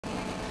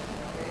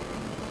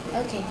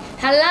Okay.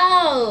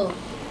 Hello.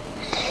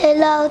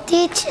 Hello,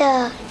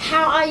 teacher.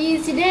 How are you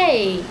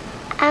today?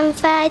 I'm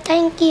fine,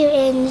 thank you.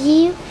 And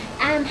you?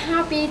 I'm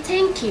happy,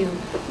 thank you.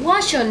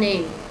 What's your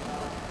name?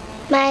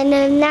 My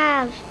name is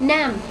Nam.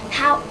 Nam.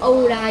 How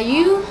old are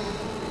you?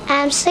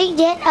 I'm 6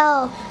 years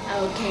old.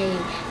 Okay.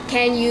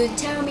 Can you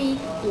tell me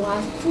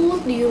what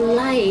food do you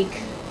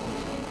like?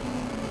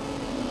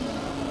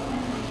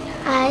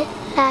 I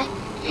like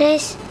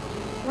this.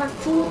 What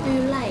food do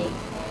you like?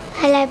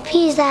 I like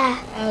pizza.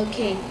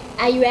 Okay.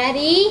 Are you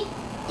ready?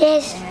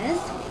 Yes. Yes.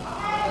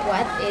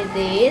 What is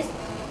this?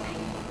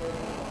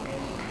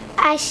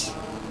 Ice.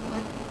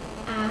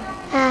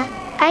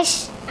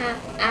 Ice.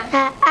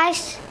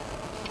 Ice.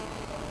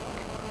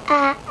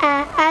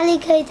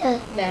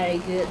 Alligator. Very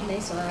good.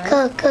 Next one.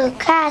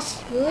 Cat.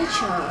 Good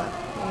job.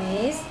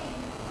 Next.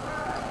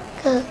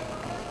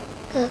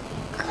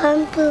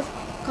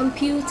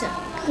 Computer.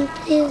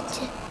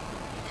 Computer.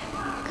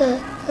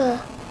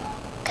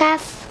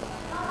 Calf.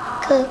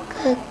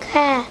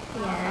 Cat.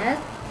 Yes.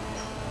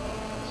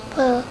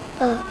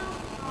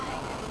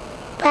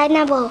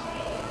 Pineapple.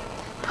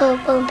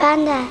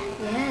 Panda.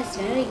 Yes,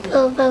 very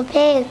good.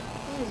 Pen.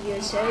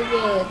 Yes, you're very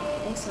good.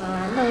 Next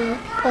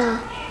one.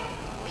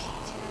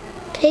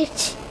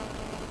 Peach.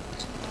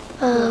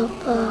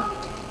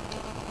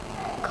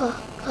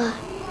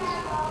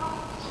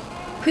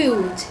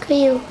 Quilt.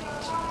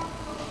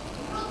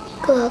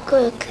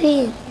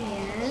 Queen.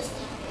 Yes.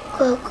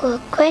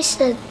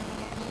 Question.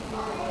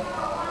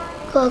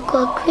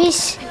 Quiz.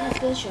 Yes,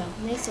 good job.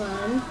 Next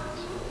one.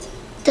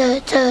 The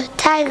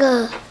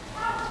tiger.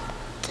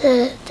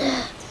 The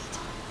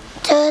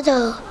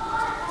turtle.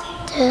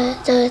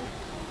 The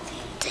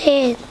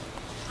ten.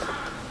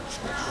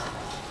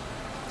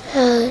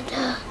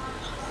 The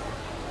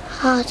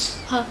horse.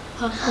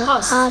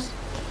 Horse.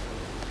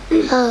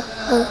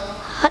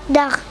 Hot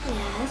dog.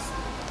 Yes.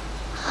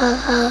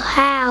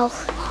 House.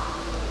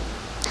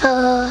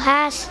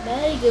 House.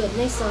 Very good.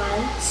 Next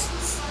one.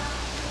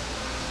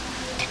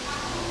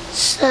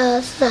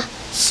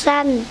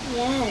 Sun.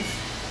 Yes.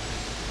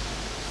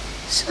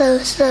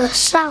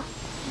 Sun.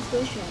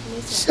 Good job.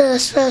 Next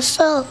one.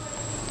 So.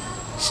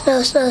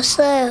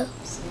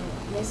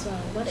 Next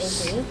one. What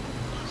is it?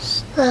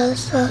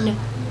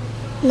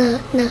 No.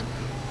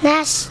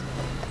 Nest.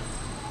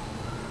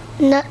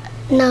 No.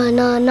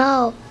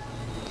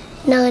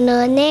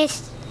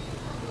 Nest.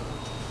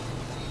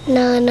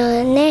 No.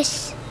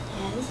 Nest.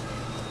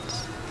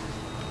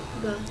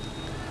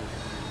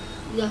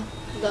 Yes.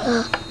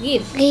 Go.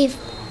 Give.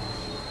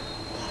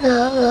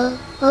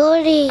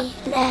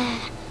 Gorilla.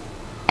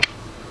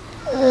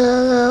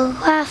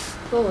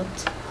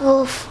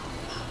 Wolf.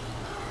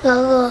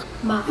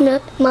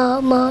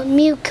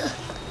 Milk.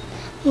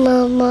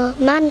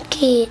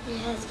 Monkey.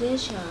 Yes, good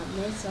job.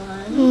 Next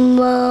one.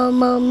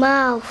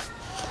 Mouth.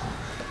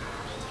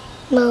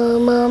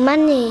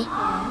 Money.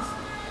 Yes.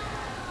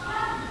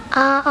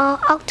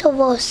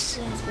 Octopus.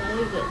 Yes,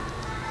 very good.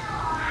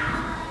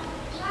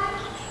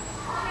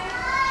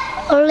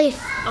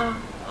 Olive.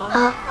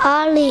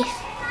 Olive.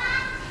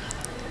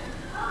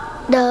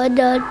 The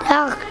dog.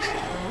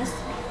 Yes.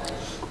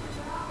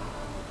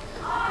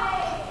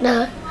 The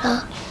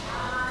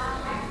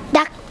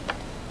duck.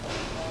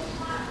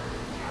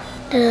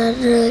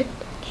 The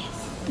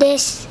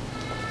this.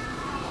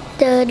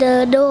 The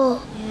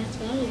door. Yes,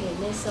 very good.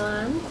 Next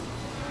one.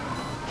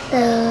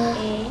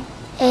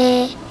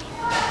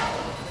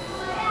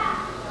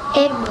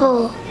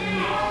 Apple.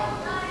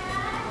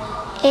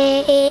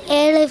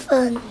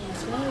 Elephant. Yes,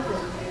 very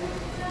good.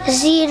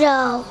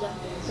 Zero.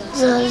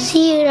 The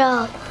zero.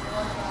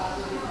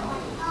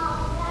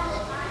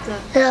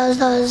 The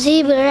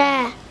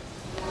zebra.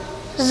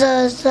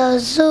 The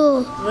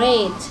zoo.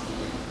 Great.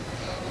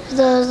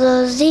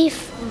 The thief.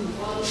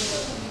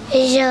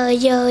 Yo.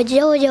 Yes,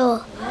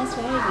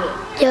 very good.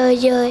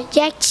 Yo,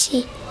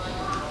 Jaxi.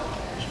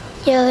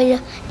 Yo,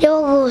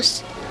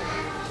 goose.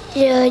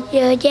 Yo,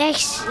 Jax.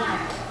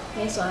 Yak.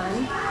 Next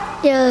one.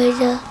 Yo,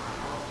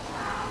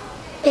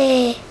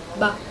 bear.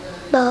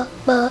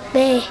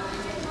 Bear.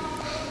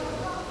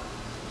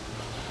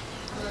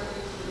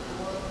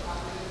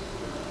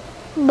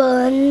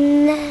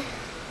 Banana.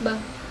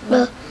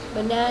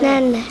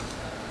 Banana.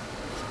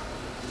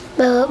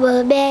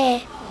 Bear.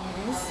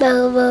 Yes.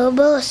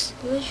 Bus.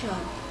 Good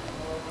job.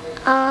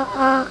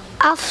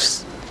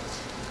 Ox.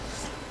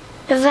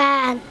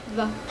 Van.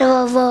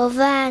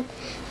 Van.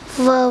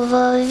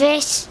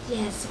 Vest.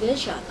 Yes, good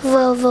job.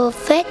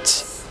 Fetch.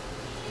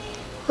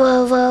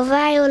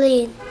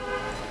 Violin.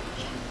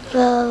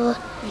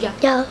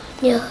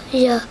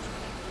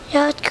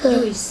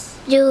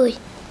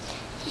 Juice.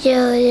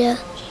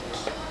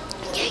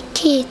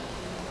 Kid.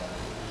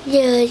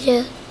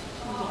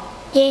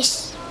 Yes.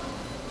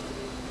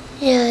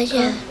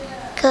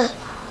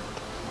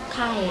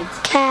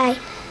 Kite.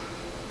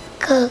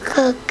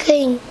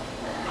 King.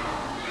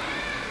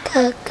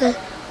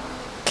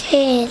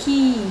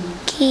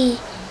 Key.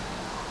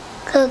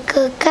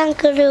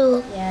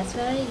 Kangaroo. Yes,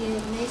 very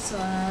good. Next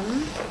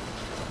one.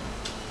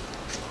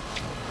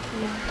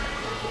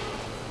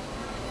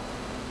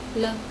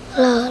 L.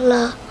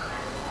 L.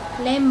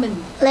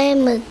 Lemon.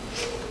 Lemon.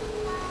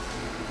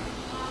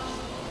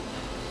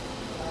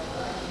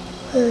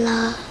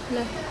 L.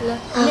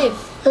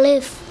 Leaf.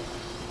 Leaf.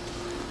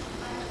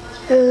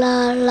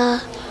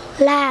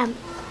 Lamb.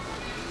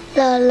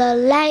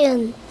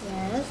 Lion.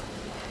 Yes.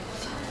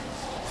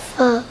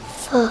 Farm.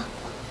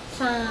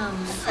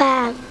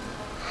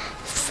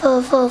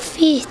 Farm.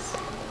 Fish.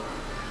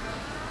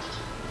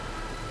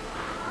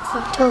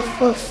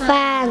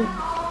 Fan.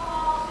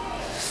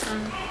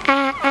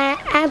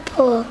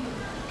 Apple.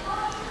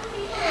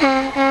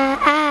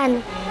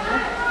 An.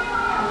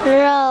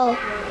 Row.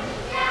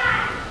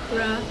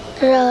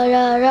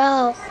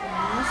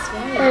 Yes,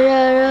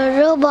 very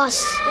Robot.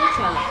 good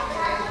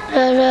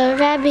job.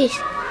 Rabbit.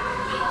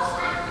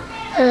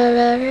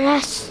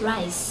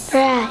 Rice.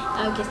 Right.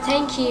 Okay,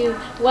 thank you.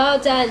 Well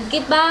done.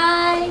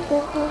 Goodbye.